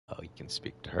can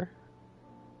speak to her.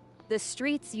 The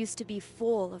streets used to be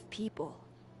full of people.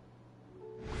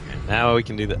 And now we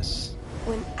can do this.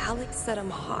 When Alex said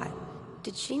I'm hot,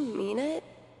 did she mean it?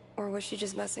 Or was she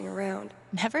just messing around?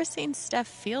 Never seen Steph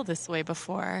feel this way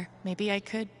before. Maybe I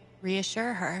could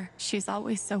reassure her. She's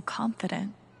always so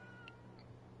confident.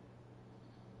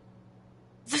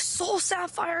 The soul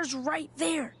sapphire's right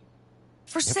there.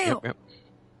 For sale.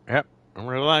 Yep.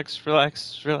 Relax.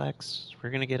 We're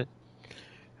gonna get it.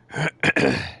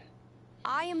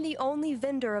 I am the only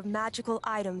vendor of magical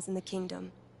items in the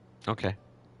kingdom. Okay.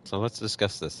 So let's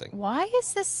discuss this thing. Why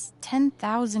is this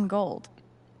 10,000 gold?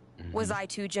 Was I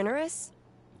too generous?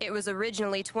 It was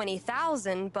originally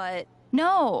 20,000, but...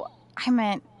 No, I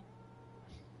meant...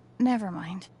 Never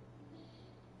mind.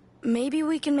 Maybe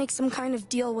we can make some kind of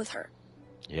deal with her.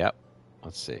 Yep.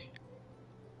 Let's see.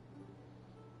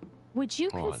 Would you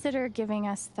consider giving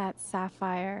us that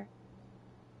sapphire?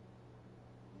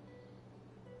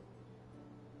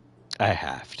 I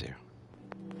have to.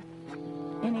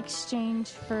 In exchange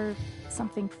for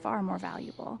something far more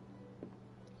valuable.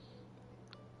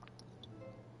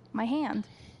 My hand.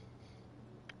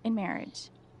 In marriage.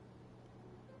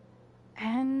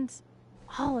 And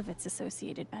all of its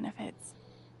associated benefits.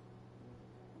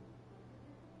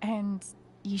 And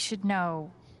you should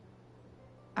know,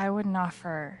 I wouldn't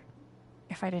offer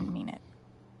if I didn't mean it.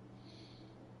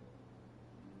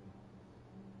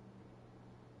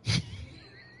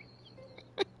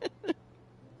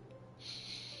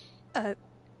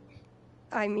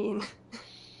 I mean...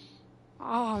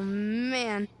 Oh,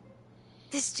 man.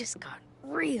 This just got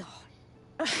real.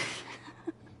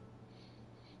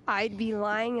 I'd be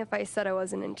lying if I said I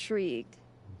wasn't intrigued.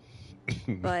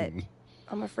 But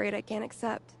I'm afraid I can't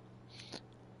accept.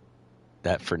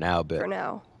 That for now, bit. For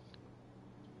now.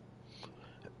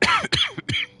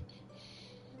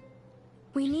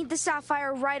 We need the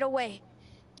sapphire right away.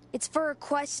 It's for a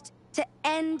quest to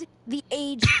end the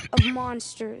age of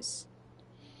monsters.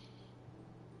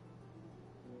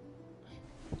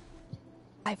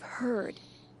 I've heard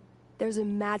there's a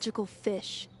magical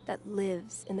fish that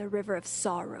lives in the River of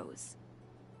Sorrows.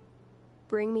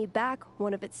 Bring me back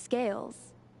one of its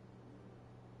scales,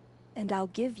 and I'll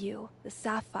give you the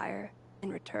sapphire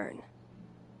in return.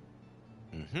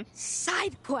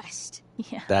 Side quest.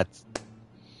 Yeah. That's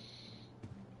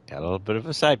got a little bit of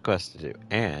a side quest to do.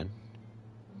 And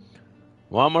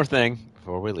one more thing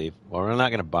before we leave. Well, we're not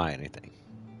going to buy anything.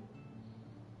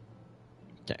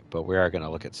 Okay, but we are going to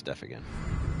look at Steph again.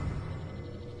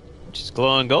 She's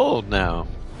glowing gold now.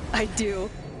 I do.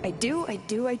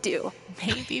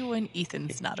 Maybe when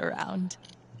Ethan's not around.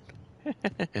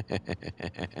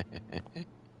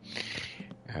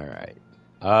 All right.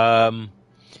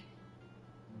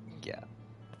 Yeah.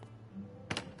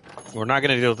 We're not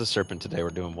going to deal with the serpent today. We're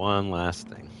doing one last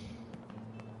thing.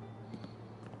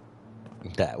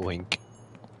 That wink.